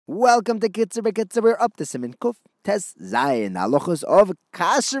Welcome to Kitzer. We're up to Siman Kuf Tes Zayin. Halachos of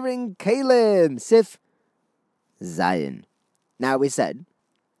Kashering Kalim Sif Zayin. Now we said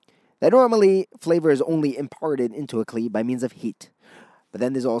that normally flavor is only imparted into a kli by means of heat. But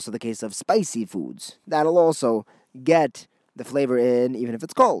then there's also the case of spicy foods. That'll also get the flavor in even if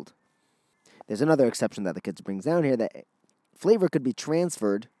it's cold. There's another exception that the kids brings down here, that flavor could be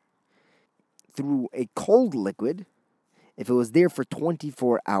transferred through a cold liquid if it was there for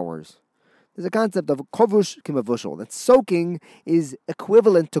 24 hours. There's a concept of kovush kimavushal, that soaking is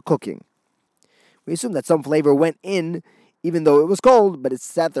equivalent to cooking. We assume that some flavor went in even though it was cold, but it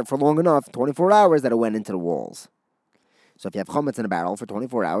sat there for long enough, 24 hours, that it went into the walls. So if you have chametz in a barrel for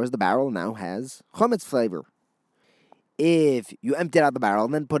 24 hours, the barrel now has chametz flavor. If you empty out the barrel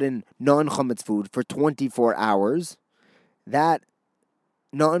and then put in non-chametz food for 24 hours, that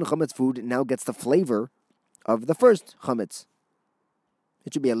non-chametz food now gets the flavor of the first chametz.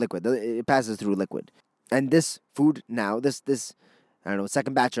 It should be a liquid. It passes through liquid. And this food now, this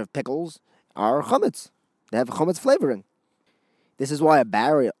second batch of pickles are chametz. They have chametz flavoring. This is why a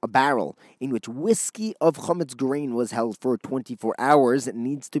barrel in which whiskey of chametz grain was held for 24 hours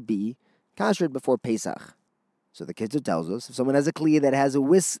needs to be kashered before Pesach. So the Kitzur tells us, if someone has a kli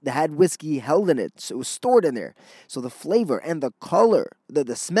that had whiskey held in it, so it was stored in there, so the flavor and the color,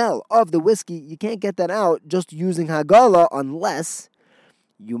 the smell of the whiskey, you can't get that out just using hagala unless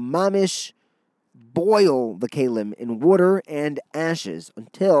you mamish boil the kalim in water and ashes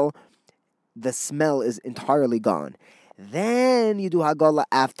until the smell is entirely gone. Then you do hagala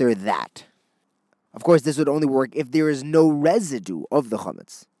after that. Of course, this would only work if there is no residue of the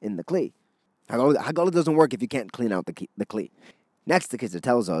chametz in the kli. Hagala doesn't work if you can't clean out the kli. Next, the Kitzur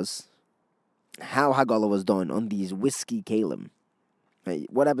tells us how hagala was done on these whiskey kalim.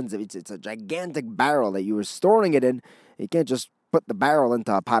 What happens if it's a gigantic barrel that you were storing it in? You can't just put the barrel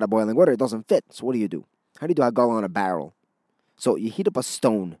into a pot of boiling water. It doesn't fit. So what do? How do you do hagala on a barrel? So you heat up a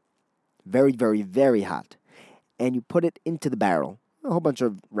stone, very, very, very hot, and you put it into the barrel, a whole bunch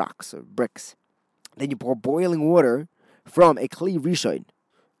of rocks or bricks. Then you pour boiling water from a kli rishon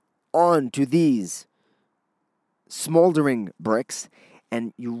onto these smoldering bricks,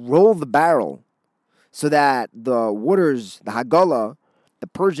 and you roll the barrel so that the waters, the hagala, the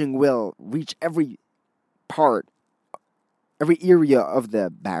purging will reach every part, every area of the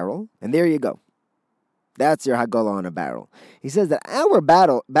barrel, and there you go. That's your hagala on a barrel. He says that our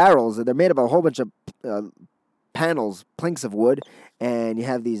barrels, they're made of a whole bunch of panels, planks of wood, and you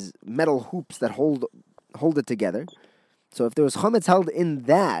have these metal hoops that hold it together. So if there was chametz held in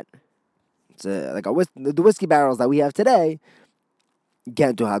that, it's the whiskey barrels that we have today, you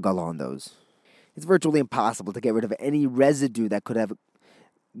can't do hagala on those. It's virtually impossible to get rid of any residue that could have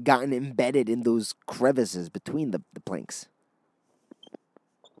gotten embedded in those crevices between the planks.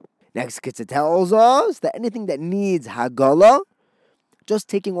 Next, Kitzur tells us that anything that needs hagala, just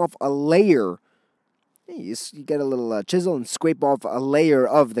taking off a layer, you get a little chisel and scrape off a layer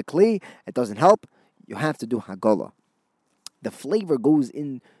of the kli, it doesn't help. You have to do hagala. The flavor goes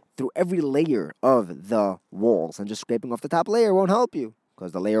in through every layer of the walls, and just scraping off the top layer won't help you,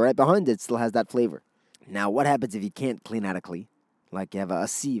 because the layer right behind it still has that flavor. Now, what happens if you can't clean out a kli? Like you have a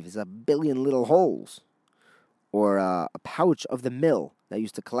sieve, it's a billion little holes. Or a pouch of the mill that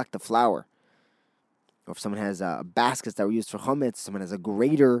used to collect the flour. Or if someone has baskets that were used for chametz, someone has a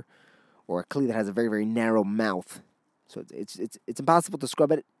grater, or a kli that has a very, very narrow mouth. So it's impossible to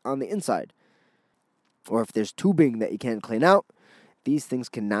scrub it on the inside. Or if there's tubing that you can't clean out, these things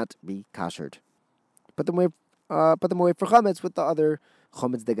cannot be kashered. Put them away for chametz with the other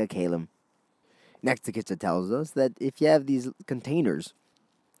chametz dega kalim. Next, the Kitzur tells us that if you have these containers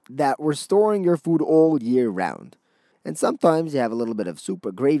that were storing your food all year round, and sometimes you have a little bit of soup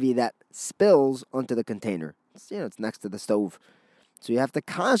or gravy that spills onto the container. It's next to the stove. So you have to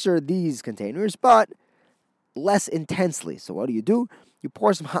kasher these containers, but less intensely. So what do? You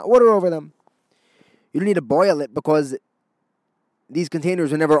pour some hot water over them. You don't need to boil it because these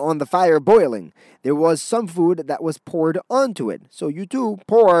containers were never on the fire boiling. There was some food that was poured onto it. So you too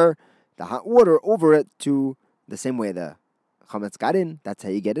pour the hot water over it to the same way the chametz got in. That's how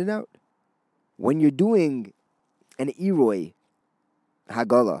you get it out. When you're doing an iroi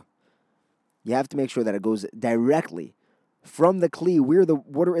hagala, you have to make sure that it goes directly from the kli where the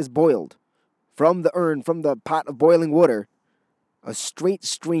water is boiled, from the urn, from the pot of boiling water, a straight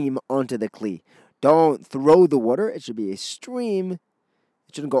stream onto the kli. Don't throw the water. It should be a stream.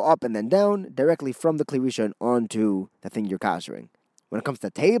 It shouldn't go up and then down, directly from the kli rishon onto the thing you're kashering. When it comes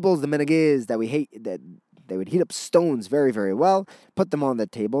to tables, the minhag is that they would heat up stones very, very well, put them on the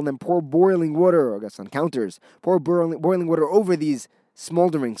table, and then pour boiling water, or I guess on counters, pour boiling water over these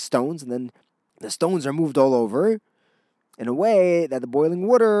smoldering stones, and then the stones are moved all over in a way that the boiling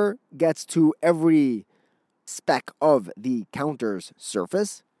water gets to every speck of the counter's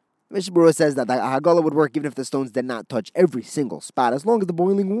surface. Mishnah Berurah says that the Hagala would work even if the stones did not touch every single spot, as long as the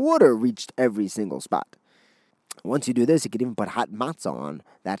boiling water reached every single spot. Once you do this, you can even put hot matzah on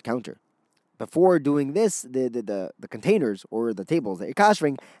that counter. Before doing this, the containers or the tables that you're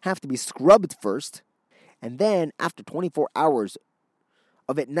kashering have to be scrubbed first, and then after 24 hours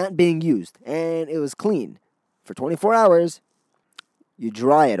of it not being used and it was clean for 24 hours, you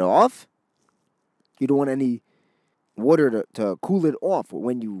dry it off. You don't want any water to cool it off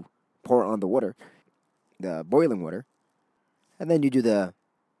when you pour on the water, the boiling water, and then you do the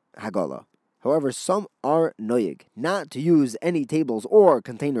Hagala. However, some are noyig not to use any tables or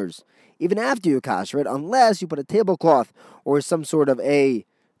containers even after you kasher it, unless you put a tablecloth or some sort of a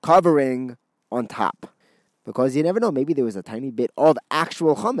covering on top. Because you never know, maybe there was a tiny bit of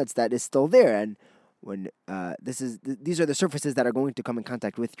actual chametz that is still there, and when these are the surfaces that are going to come in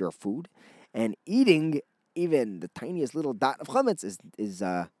contact with your food, and eating even the tiniest little dot of chametz is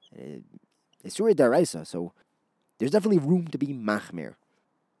surah daraisa. So there's definitely room to be machmir,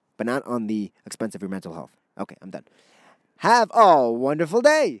 but not on the expense of your mental health. Okay, I'm done. Have a wonderful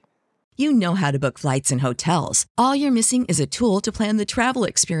day. You know how to book flights and hotels. All you're missing is a tool to plan the travel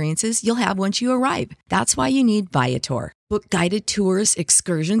experiences you'll have once you arrive. That's why you need Viator. Book guided tours,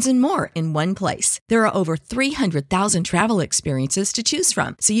 excursions, and more in one place. There are over 300,000 travel experiences to choose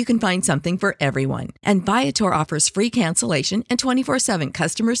from, so you can find something for everyone. And Viator offers free cancellation and 24/7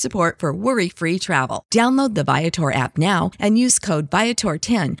 customer support for worry-free travel. Download the Viator app now and use code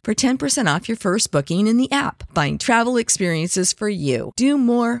Viator10 for 10% off your first booking in the app. Find travel experiences for you. Do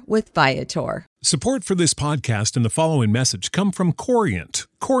more with Viator. Support for this podcast and the following message come from Corient.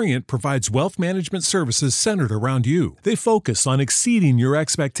 Corient provides wealth management services centered around you. They focus on exceeding your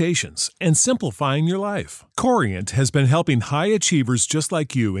expectations and simplifying your life. Corient has been helping high achievers just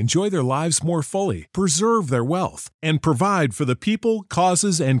like you enjoy their lives more fully, preserve their wealth, and provide for the people,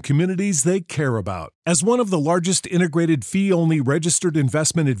 causes, and communities they care about. As one of the largest integrated fee-only registered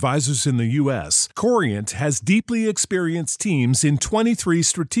investment advisors in the U.S., Corient has deeply experienced teams in 23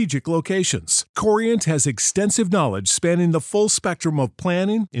 strategic locations. Corient has extensive knowledge spanning the full spectrum of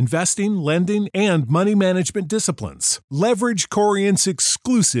planning, investing, lending, and money management disciplines. Leverage Corient's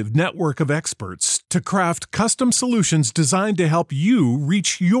exclusive network of experts to craft custom solutions designed to help you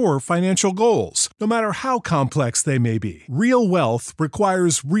reach your financial goals, no matter how complex they may be. Real wealth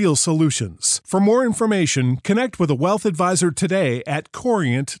requires real solutions. For more information, connect with a wealth advisor today at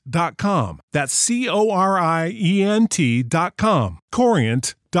Corient.com. That's Corient.com.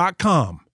 Corient.com.